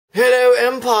Hello,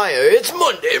 Empire. It's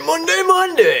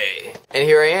Monday. And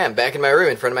here I am, back in my room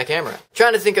in front of my camera,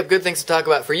 trying to think up good things to talk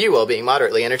about for you while being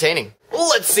moderately entertaining.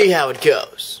 Let's see how it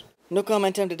goes. No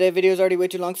comment time today, video's already way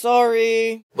too long,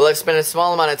 sorry. Well, I've spent a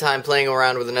small amount of time playing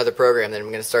around with another program that I'm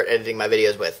going to start editing my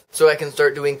videos with, so I can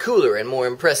start doing cooler and more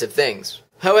impressive things.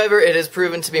 However, it has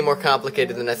proven to be more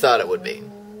complicated than I thought it would be.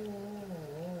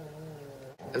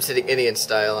 I'm sitting Indian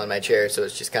style on my chair, so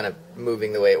it's just kind of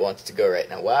moving the way it wants to go right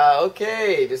now. Wow,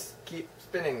 okay, just keep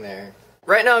spinning there.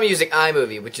 Right now I'm using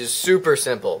iMovie, which is super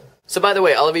simple. So by the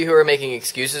way, all of you who are making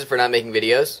excuses for not making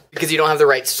videos, because you don't have the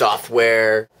right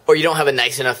software, or you don't have a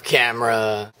nice enough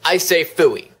camera, I say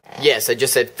phooey. Yes, I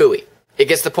just said phooey. It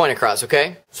gets the point across,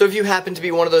 okay? So if you happen to be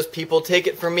one of those people, take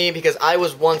it from me because I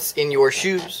was once in your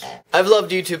shoes. I've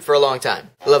loved YouTube for a long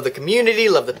time. I love the community,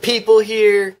 love the people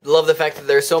here, love the fact that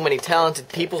there are so many talented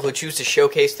people who choose to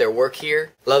showcase their work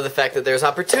here, love the fact that there's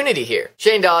opportunity here.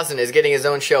 Shane Dawson is getting his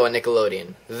own show on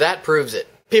Nickelodeon. That proves it.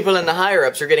 People in the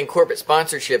higher-ups are getting corporate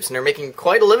sponsorships and are making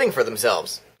quite a living for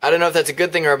themselves. I don't know if that's a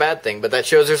good thing or a bad thing, but that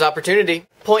shows there's opportunity.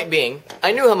 Point being,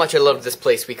 I knew how much I loved this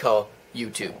place we call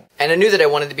YouTube. And I knew that I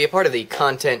wanted to be a part of the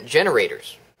content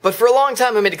generators. But for a long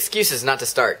time I made excuses not to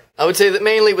start. I would say that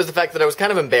mainly it was the fact that I was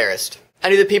kind of embarrassed. I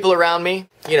knew that people around me,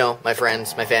 you know, my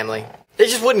friends, my family, they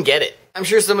just wouldn't get it. I'm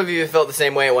sure some of you have felt the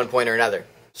same way at one point or another.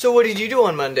 So what did you do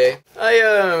on Monday? I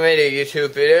made a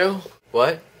YouTube video.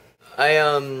 What? I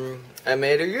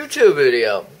made a YouTube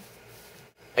video.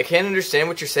 I can't understand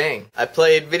what you're saying. I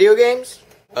played video games?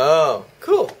 Oh,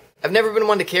 cool. I've never been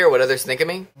one to care what others think of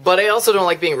me, but I also don't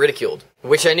like being ridiculed,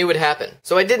 which I knew would happen.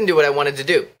 So I didn't do what I wanted to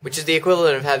do, which is the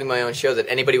equivalent of having my own show that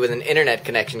anybody with an internet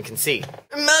connection can see.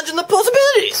 Imagine the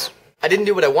possibilities! I didn't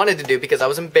do what I wanted to do because I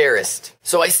was embarrassed.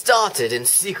 So I started in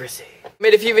secrecy.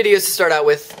 Made a few videos to start out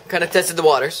with, kind of tested the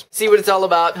waters, see what it's all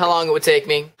about, how long it would take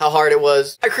me, how hard it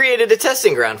was. I created a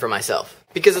testing ground for myself,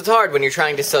 because it's hard when you're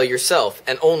trying to sell yourself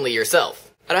and only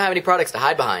yourself. I don't have any products to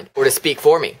hide behind, or to speak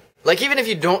for me. Like, even if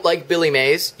you don't like Billy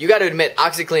Mays, you gotta admit,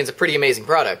 OxyClean's a pretty amazing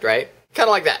product, right? Kinda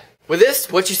like that. With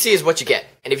this, what you see is what you get.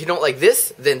 And if you don't like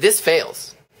this, then this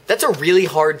fails. That's a really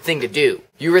hard thing to do.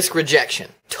 You risk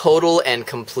rejection. Total and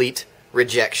complete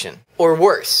rejection. Or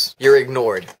worse, you're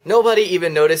ignored. Nobody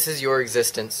even notices your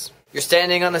existence. You're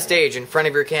standing on the stage in front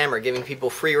of your camera, giving people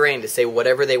free rein to say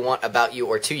whatever they want about you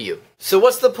or to you. So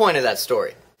what's the point of that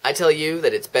story? I tell you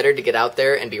that it's better to get out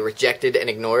there and be rejected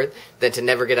and ignored than to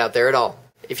never get out there at all.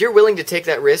 If you're willing to take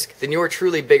that risk, then you are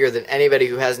truly bigger than anybody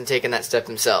who hasn't taken that step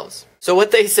themselves. So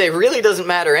what they say really doesn't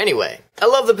matter anyway. I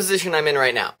love the position I'm in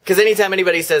right now. Because anytime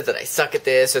anybody says that I suck at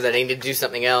this, or that I need to do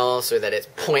something else, or that it's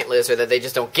pointless, or that they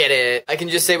just don't get it, I can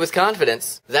just say with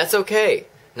confidence, that's okay.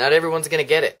 Not everyone's gonna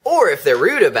get it. Or if they're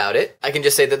rude about it, I can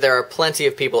just say that there are plenty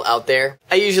of people out there.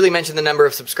 I usually mention the number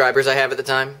of subscribers I have at the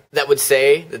time that would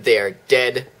say that they are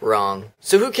dead wrong.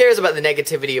 So who cares about the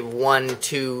negativity of 1,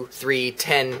 2, 3,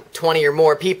 10, 20 or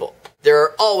more people? There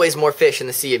are always more fish in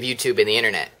the sea of YouTube and the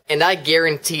internet. And I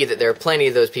guarantee that there are plenty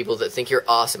of those people that think you're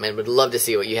awesome and would love to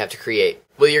see what you have to create.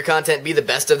 Will your content be the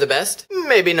best of the best?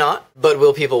 Maybe not. But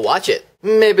will people watch it?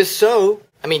 Maybe so.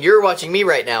 I mean, you're watching me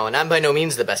right now, and I'm by no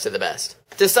means the best of the best.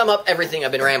 To sum up everything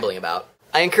I've been rambling about,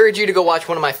 I encourage you to go watch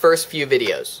one of my first few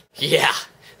videos. Yeah,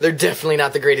 they're definitely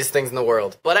not the greatest things in the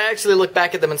world, but I actually look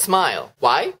back at them and smile.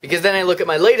 Why? Because then I look at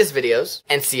my latest videos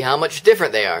and see how much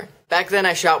different they are. Back then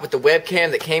I shot with the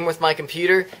webcam that came with my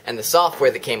computer and the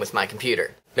software that came with my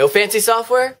computer. No fancy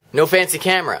software, no fancy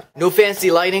camera, no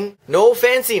fancy lighting, no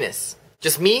fanciness.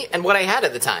 Just me and what I had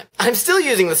at the time. I'm still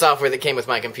using the software that came with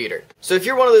my computer. So if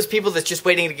you're one of those people that's just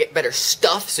waiting to get better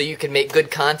stuff so you can make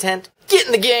good content, get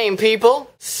in the game,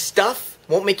 people! Stuff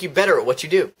won't make you better at what you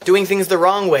do. Doing things the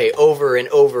wrong way over and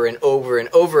over and over and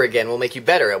over again will make you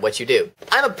better at what you do.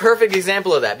 I'm a perfect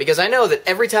example of that because I know that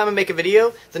every time I make a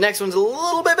video, the next one's a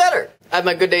little bit better. I have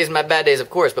my good days and my bad days, of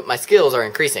course, but my skills are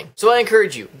increasing. So I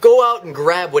encourage you, go out and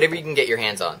grab whatever you can get your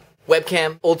hands on.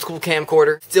 Webcam, old school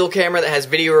camcorder, still camera that has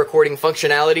video recording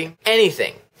functionality,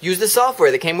 anything. Use the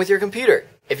software that came with your computer.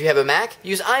 If you have a Mac,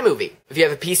 use iMovie. If you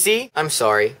have a PC, I'm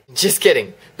sorry. Just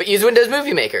kidding. But use Windows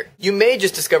Movie Maker. You may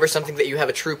just discover something that you have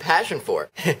a true passion for.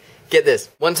 Get this.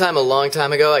 One time, a long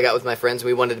time ago, I got with my friends and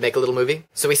we wanted to make a little movie.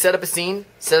 So we set up a scene,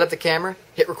 set up the camera,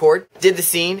 hit record, did the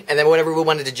scene, and then whenever we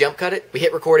wanted to jump cut it, we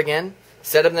hit record again,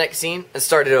 set up the next scene, and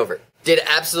started over. Did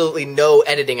absolutely no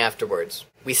editing afterwards.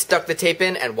 We stuck the tape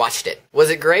in and watched it.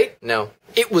 Was it great? No.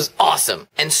 It was awesome.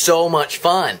 And so much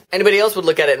fun. Anybody else would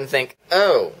look at it and think,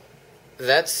 oh,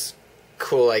 that's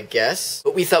cool, I guess.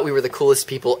 But we thought we were the coolest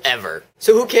people ever.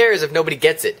 So who cares if nobody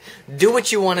gets it? Do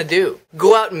what you want to do.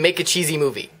 Go out and make a cheesy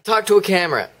movie. Talk to a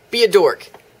camera. Be a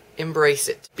dork. embrace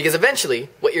it. Because eventually,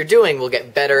 what you're doing will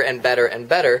get better and better and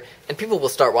better, and people will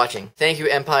start watching. Thank you,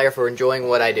 Empire, for enjoying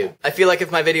what I do. I feel like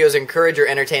if my videos encourage or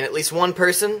entertain at least one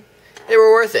person, they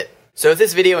were worth it. So if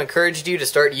this video encouraged you to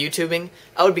start YouTubing,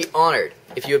 I would be honored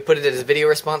if you would put it as a video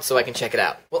response so I can check it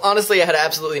out. Well, honestly, I had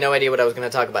absolutely no idea what I was going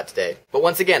to talk about today. But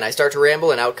once again, I start to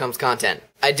ramble and out comes content.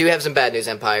 I do have some bad news,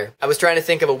 Empire. I was trying to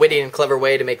think of a witty and clever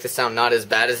way to make this sound not as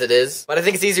bad as it is, but I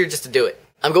think it's easier just to do it.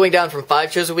 I'm going down from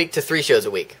 5 shows a week to 3 shows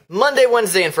a week. Monday,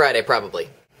 Wednesday, and Friday, probably.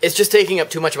 It's just taking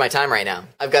up too much of my time right now.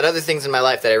 I've got other things in my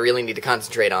life that I really need to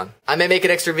concentrate on. I may make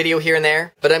an extra video here and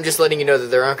there, but I'm just letting you know that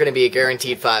there aren't going to be a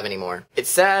guaranteed 5 anymore. It's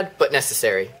sad, but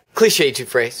necessary. Cliche YouTube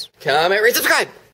phrase. Comment, rate, subscribe!